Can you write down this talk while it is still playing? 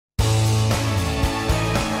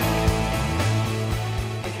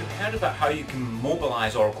heard about how you can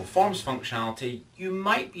mobilize Oracle Forms functionality, you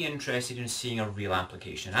might be interested in seeing a real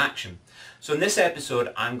application in action. So in this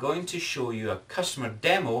episode, I'm going to show you a customer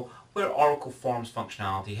demo where Oracle Forms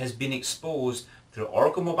functionality has been exposed through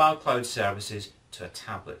Oracle Mobile Cloud Services to a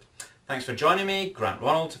tablet. Thanks for joining me, Grant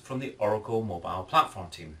Ronald from the Oracle Mobile Platform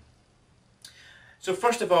team. So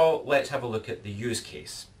first of all, let's have a look at the use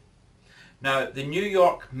case. Now, the New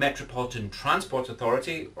York Metropolitan Transport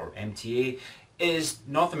Authority, or MTA, is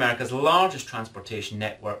North America's largest transportation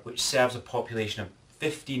network, which serves a population of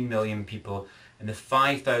 15 million people in the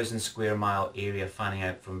 5,000 square mile area fanning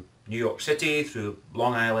out from New York City through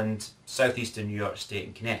Long Island, southeastern New York State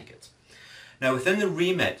and Connecticut. Now, within the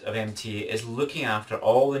remit of MTA is looking after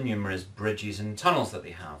all the numerous bridges and tunnels that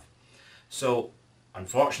they have. So,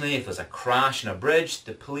 unfortunately, if there's a crash on a bridge,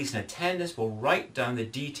 the police and attendants will write down the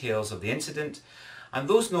details of the incident, and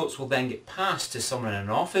those notes will then get passed to someone in an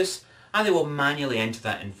office, and they will manually enter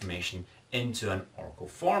that information into an Oracle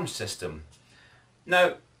Forms system.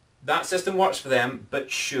 Now, that system works for them,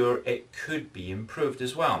 but sure, it could be improved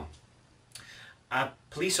as well. A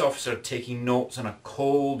police officer taking notes on a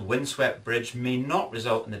cold, windswept bridge may not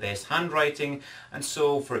result in the best handwriting, and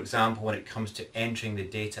so, for example, when it comes to entering the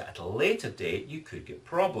data at a later date, you could get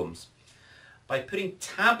problems. By putting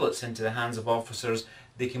tablets into the hands of officers,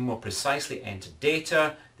 they can more precisely enter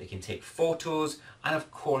data, they can take photos, and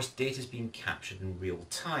of course data is being captured in real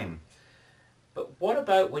time. But what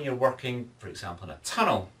about when you're working, for example, in a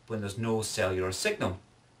tunnel when there's no cellular signal?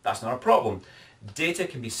 That's not a problem. Data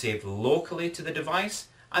can be saved locally to the device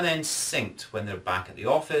and then synced when they're back at the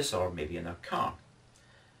office or maybe in their car.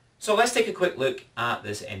 So let's take a quick look at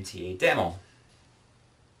this MTA demo.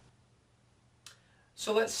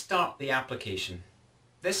 So let's start the application.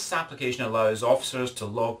 This application allows officers to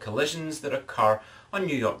log collisions that occur on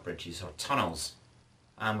New York bridges or tunnels.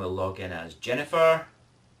 And we'll log in as Jennifer.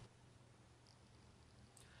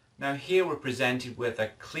 Now here we're presented with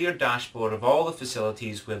a clear dashboard of all the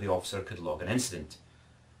facilities where the officer could log an incident.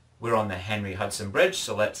 We're on the Henry Hudson Bridge,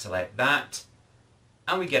 so let's select that.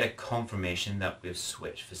 And we get a confirmation that we've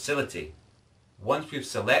switched facility. Once we've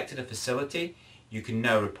selected a facility, you can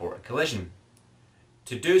now report a collision.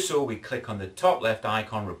 To do so, we click on the top left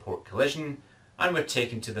icon, Report Collision, and we're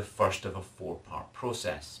taken to the first of a four-part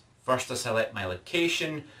process. First, I select my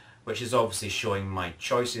location, which is obviously showing my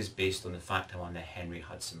choices based on the fact I'm on the Henry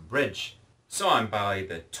Hudson Bridge. So I'm by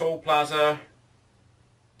the toll plaza,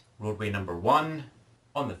 roadway number 1,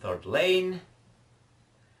 on the third lane,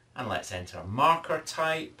 and let's enter a marker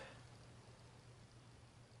type.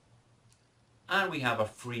 And we have a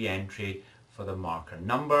free entry for the marker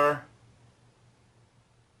number.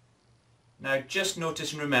 Now just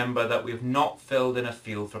notice and remember that we've not filled in a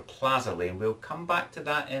field for plaza lane. We'll come back to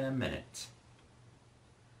that in a minute.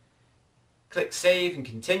 Click Save and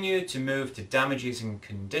Continue to move to Damages and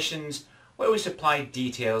Conditions, where we supply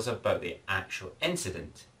details about the actual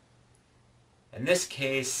incident. In this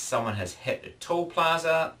case, someone has hit the toll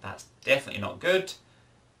plaza. That's definitely not good.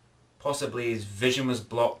 Possibly his vision was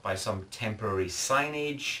blocked by some temporary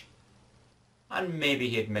signage. And maybe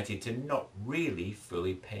he admitted to not really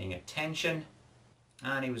fully paying attention,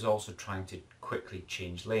 and he was also trying to quickly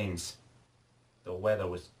change lanes. The weather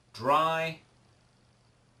was dry,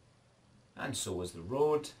 and so was the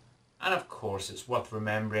road, and of course it's worth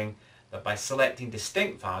remembering that by selecting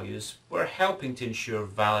distinct values, we're helping to ensure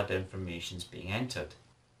valid information is being entered.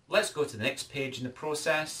 Let's go to the next page in the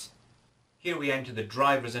process. Here we enter the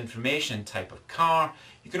driver's information and type of car.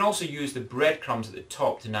 You can also use the breadcrumbs at the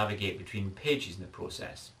top to navigate between pages in the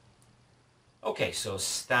process. Okay, so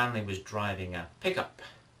Stanley was driving a pickup.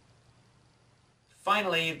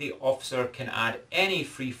 Finally, the officer can add any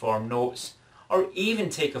free-form notes or even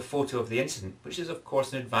take a photo of the incident, which is of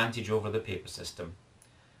course an advantage over the paper system.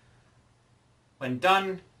 When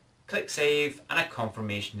done, click Save and a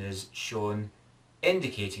confirmation is shown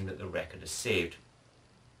indicating that the record is saved.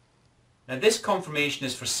 Now this confirmation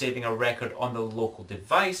is for saving a record on the local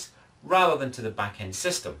device rather than to the back-end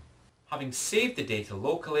system. Having saved the data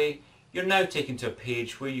locally, you're now taken to a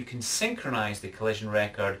page where you can synchronize the collision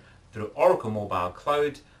record through Oracle Mobile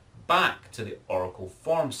Cloud back to the Oracle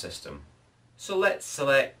Forms system. So let's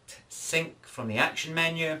select Sync from the Action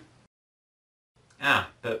menu.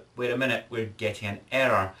 But wait a minute, we're getting an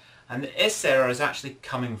error. And this error is actually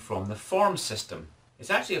coming from the Forms system. It's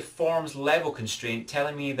actually a Forms level constraint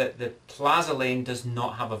telling me that the plaza lane does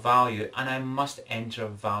not have a value and I must enter a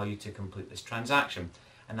value to complete this transaction.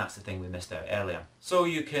 And that's the thing we missed out earlier. So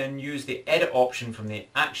you can use the edit option from the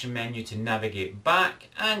action menu to navigate back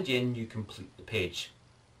and in you complete the page.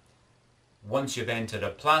 Once you've entered a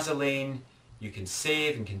plaza lane, You can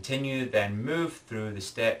save and continue, then move through the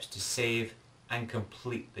steps to save and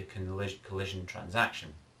complete the collision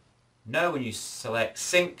transaction. Now when you select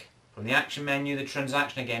Sync from the Action menu, the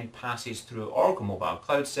transaction again passes through Oracle Mobile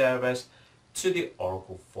Cloud Service to the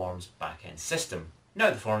Oracle Forms backend system.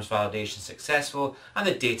 Now the forms validation is successful and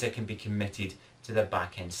the data can be committed to the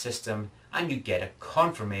backend system, and you get a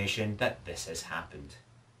confirmation that this has happened.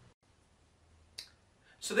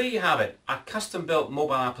 So there you have it, a custom built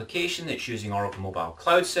mobile application that's using Oracle Mobile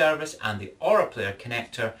Cloud Service and the AuraPlayer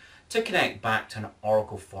connector to connect back to an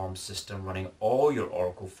Oracle Forms system running all your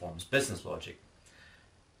Oracle Forms business logic.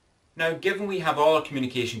 Now, given we have all our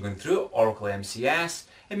communication going through Oracle MCS,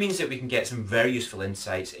 it means that we can get some very useful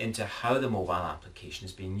insights into how the mobile application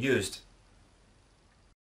is being used.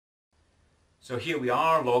 So here we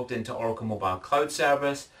are logged into Oracle Mobile Cloud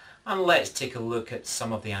Service, and let's take a look at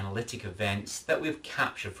some of the analytic events that we've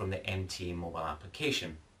captured from the MTA mobile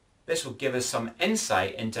application. This will give us some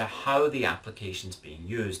insight into how the application is being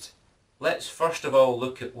used. Let's first of all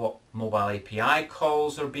look at what mobile API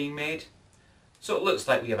calls are being made. So it looks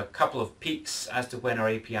like we have a couple of peaks as to when our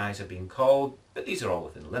APIs are being called, but these are all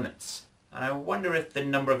within limits. And I wonder if the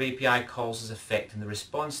number of API calls is affecting the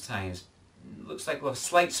response times. It looks like we'll have a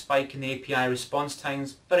slight spike in the API response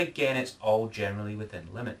times, but again it's all generally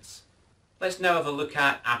within limits. Let's now have a look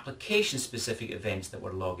at application-specific events that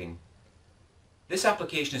we're logging. This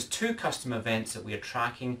application has two custom events that we are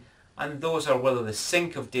tracking, and those are whether the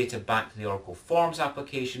sync of data back to the Oracle Forms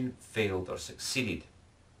application failed or succeeded.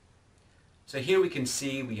 So here we can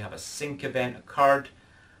see we have a sync event occurred,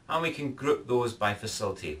 and we can group those by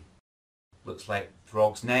facility. Looks like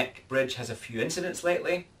Frog's Neck Bridge has a few incidents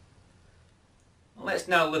lately. Let's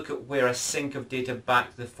now look at where a sync of data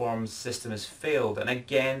back to the Forms system has failed, and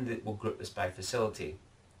again we'll group this by facility.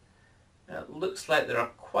 Now, it looks like there are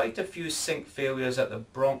quite a few sync failures at the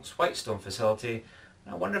Bronx Whitestone facility,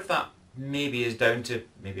 and I wonder if that maybe is down to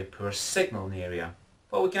maybe a poor signal in the area.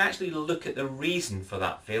 Well, we can actually look at the reason for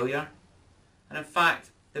that failure, and in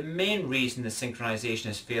fact the main reason the synchronization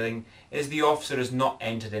is failing is the officer has not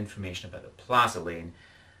entered information about the plaza lane.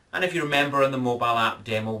 And if you remember in the mobile app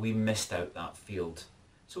demo, we missed out that field.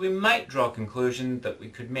 So we might draw a conclusion that we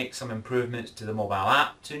could make some improvements to the mobile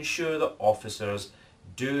app to ensure that officers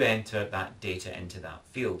do enter that data into that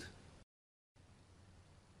field.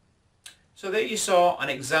 So there you saw an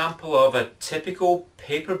example of a typical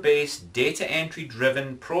paper-based data entry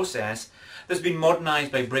driven process that's been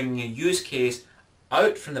modernized by bringing a use case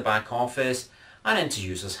out from the back office and into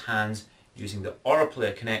users' hands using the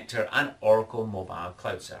AuraPlayer connector and Oracle Mobile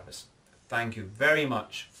Cloud Service. Thank you very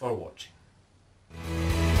much for watching.